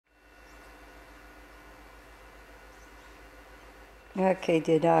Okay,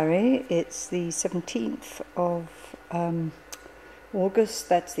 dear diary, it's the 17th of August.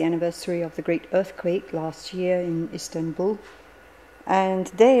 That's the anniversary of the great earthquake last year in Istanbul. And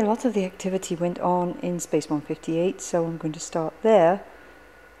today a lot of the activity went on in Space 158, so I'm going to start there.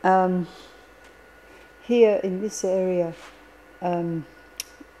 Here in this area, BACH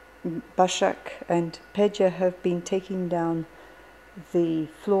and Pedja have been taking down the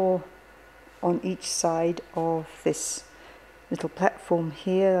floor on each side of this little platform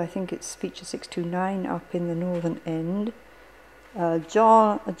here. I think it's feature 629 up in the northern end.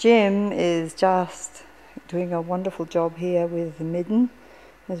 Jim is just doing a wonderful job here with the midden,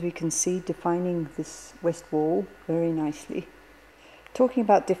 as we can see, defining this west wall very nicely. Talking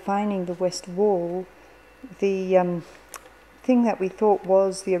about defining the west wall, the thing that we thought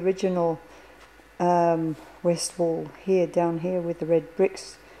was the original west wall here, down here with the red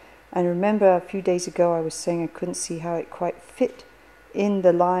bricks. And remember, a few days ago I was saying I couldn't see how it quite fit in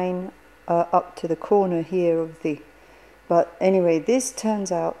the line up to the corner here of the... But anyway, this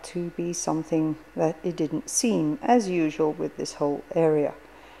turns out to be something that it didn't seem, as usual with this whole area.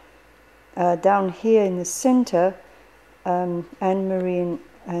 Down here in the center, Anne-Marie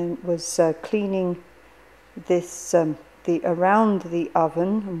was cleaning this around the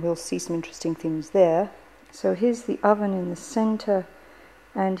oven, and we'll see some interesting things there. So here's the oven in the center.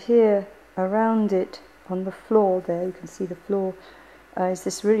 And here around it on the floor there, you can see the floor, is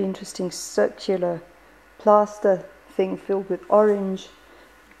this really interesting circular plaster thing filled with orange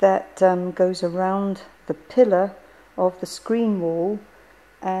that goes around the pillar of the screen wall.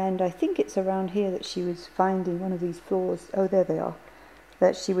 And I think it's around here that she was finding one of these floors, oh there they are,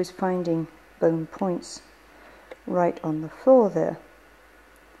 that she was finding bone points right on the floor there.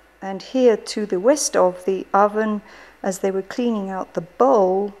 And here to the west of the oven, as they were cleaning out the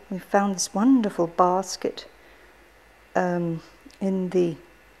bowl, we found this wonderful basket that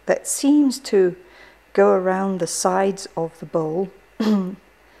seems to go around the sides of the bowl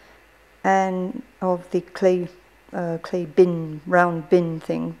and of the clay bin, round bin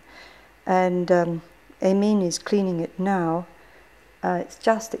thing. And Emin is cleaning it now. It's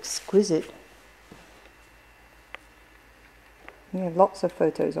just exquisite. We have lots of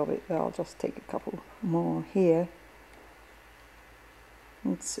photos of it, but I'll just take a couple more here.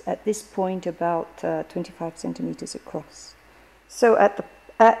 It's at this point about 25 centimeters across. So at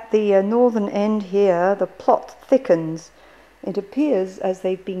the northern end here, the plot thickens. It appears, as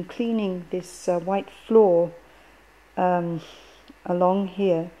they've been cleaning this white floor along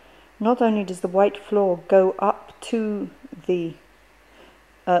here, not only does the white floor go up to the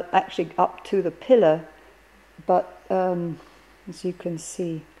actually up to the pillar, but as you can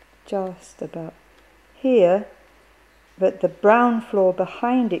see just about here, but the brown floor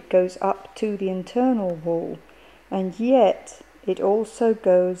behind it goes up to the internal wall, and yet it also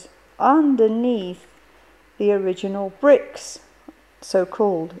goes underneath the original bricks,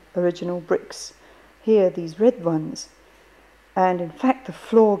 so-called original bricks. Here, these red ones. And in fact the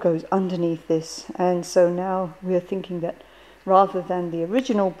floor goes underneath this, and so now we're thinking that rather than the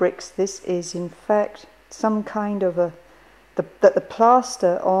original bricks, this is in fact some kind of that the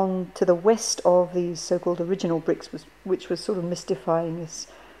plaster on to the west of these so-called original bricks, which was sort of mystifying us,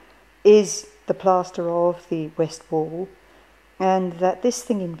 is the plaster of the west wall, and that this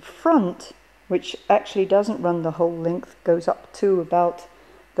thing in front, which actually doesn't run the whole length, goes up to about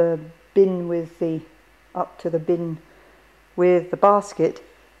the bin with the basket,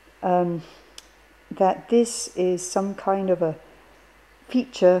 that this is some kind of a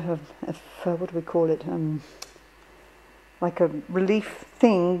feature of what do we call it? Like a relief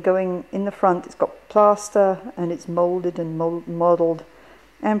thing going in the front. It's got plaster and it's molded and modelled,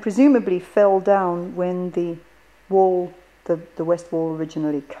 and presumably fell down when the wall, the west wall,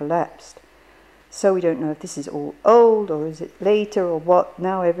 originally collapsed. So we don't know if this is all old or is it later or what.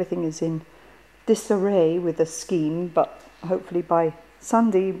 Now everything is in disarray with the scheme, but hopefully by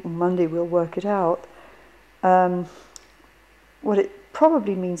Sunday or Monday we'll work it out. What it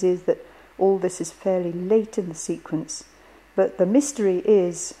probably means is that all this is fairly late in the sequence. But the mystery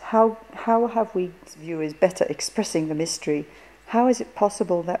is, how have we, viewers, better expressing the mystery, how is it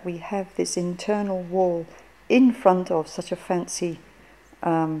possible that we have this internal wall in front of such a fancy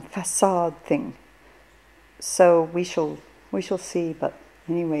facade thing? So we shall see, but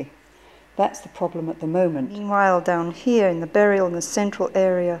anyway, that's the problem at the moment. Meanwhile, down here in the burial in the central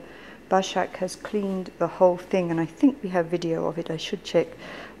area, BACH has cleaned the whole thing, and I think we have video of it, I should check.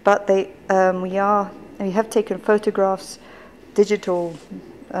 But we have taken photographs, digital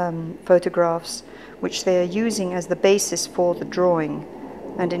photographs, which they are using as the basis for the drawing.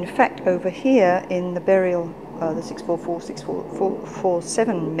 And in fact, over here in the burial the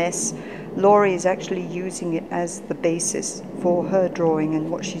 644-647 mess, Laurie is actually using it as the basis for her drawing, and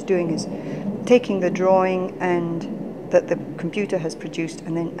what she's doing is taking the drawing and that the computer has produced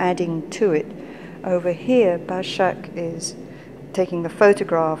and then adding to it. Over here, Başak is taking the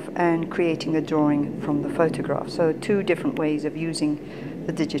photograph and creating a drawing from the photograph. So two different ways of using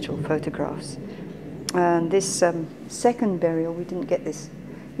the digital photographs. And this second burial, we didn't get this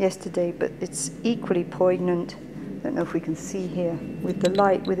yesterday, but it's equally poignant. I don't know if we can see here with the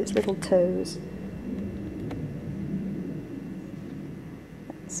light with its little toes.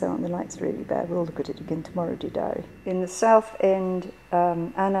 So the light's really bad. We'll look at it again tomorrow, dear diary. In the south end,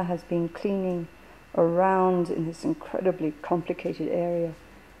 Anna has been cleaning around in this incredibly complicated area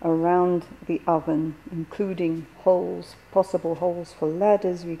around the oven, including holes, possible holes for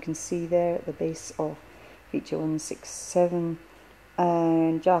ladders. We can see there at the base of feature 167,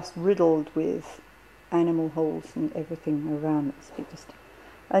 and just riddled with animal holes and everything around. It's just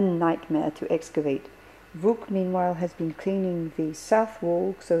a nightmare to excavate. Vuk, meanwhile, has been cleaning the south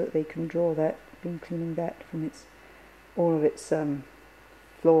wall so that they can draw that. Been cleaning that from all of its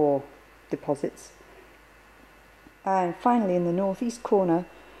floor deposits. And finally, in the northeast corner,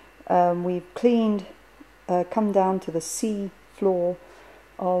 we've cleaned, come down to the sea floor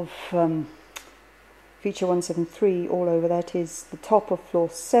of feature 173 all over. That is the top of floor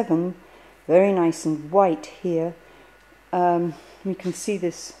 7, very nice and white here. You can see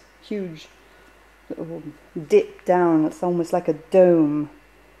this huge little dip down. It's almost like a dome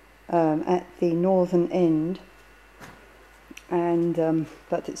at the northern end, and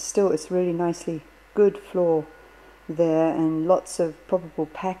but it's really nicely good floor there, and lots of probable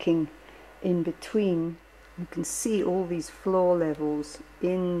packing in between. You can see all these floor levels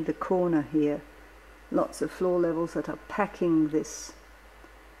in the corner here. Lots of floor levels that are packing this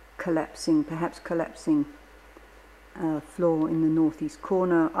perhaps collapsing floor in the northeast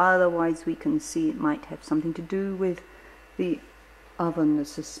corner. Otherwise, we can see it might have something to do with the oven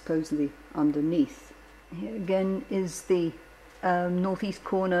that's supposedly underneath. Here again is the northeast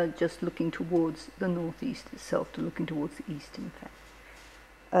corner, just looking towards the northeast itself, looking towards the east, in fact.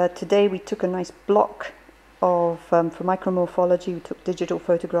 Today we took a nice block of, for micromorphology, we took digital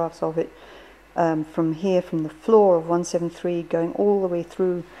photographs of it from here, from the floor of 173, going all the way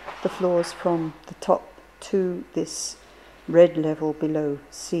through the floors from the top to this red level below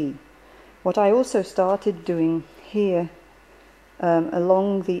sea. What I also started doing here,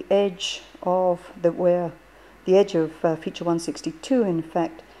 along the edge of the edge of feature 162, in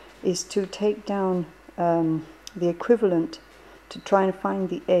fact, is to take down the equivalent, to try and find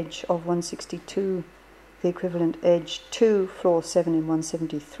the edge of 162, the equivalent edge to floor 7 in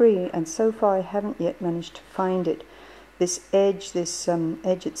 173, and so far I haven't yet managed to find it. This edge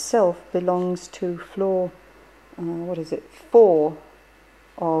itself belongs to floor, what is it, 4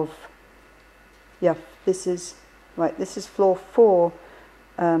 of, yeah, this is floor 4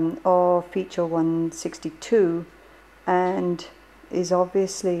 of feature 162, and is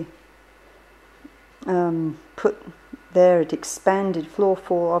obviously put there. It expanded, floor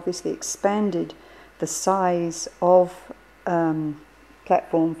 4 obviously expanded the size of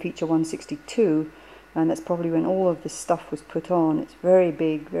platform feature 162, and that's probably when all of this stuff was put on. It's very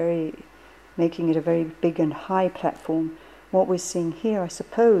big, making it a very big and high platform. What we're seeing here, I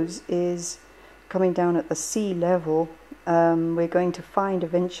suppose, is coming down at the sea level. We're going to find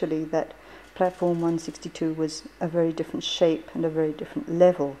eventually that platform 162 was a very different shape and a very different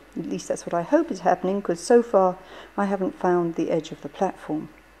level. At least that's what I hope is happening, because so far I haven't found the edge of the platform.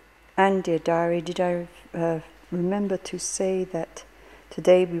 And dear diary, did I remember to say that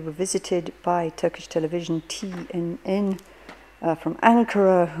today we were visited by Turkish television TNN from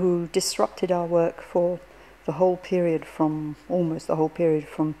Ankara, who disrupted our work for the whole period from, almost the whole period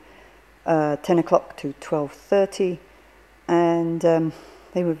from 10 o'clock to 12:30, and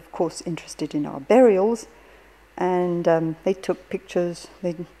they were of course interested in our burials, and they took pictures,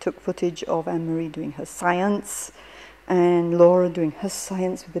 they took footage of Anne-Marie doing her science, and Laura doing her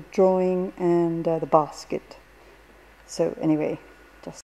science with the drawing and the basket. So anyway,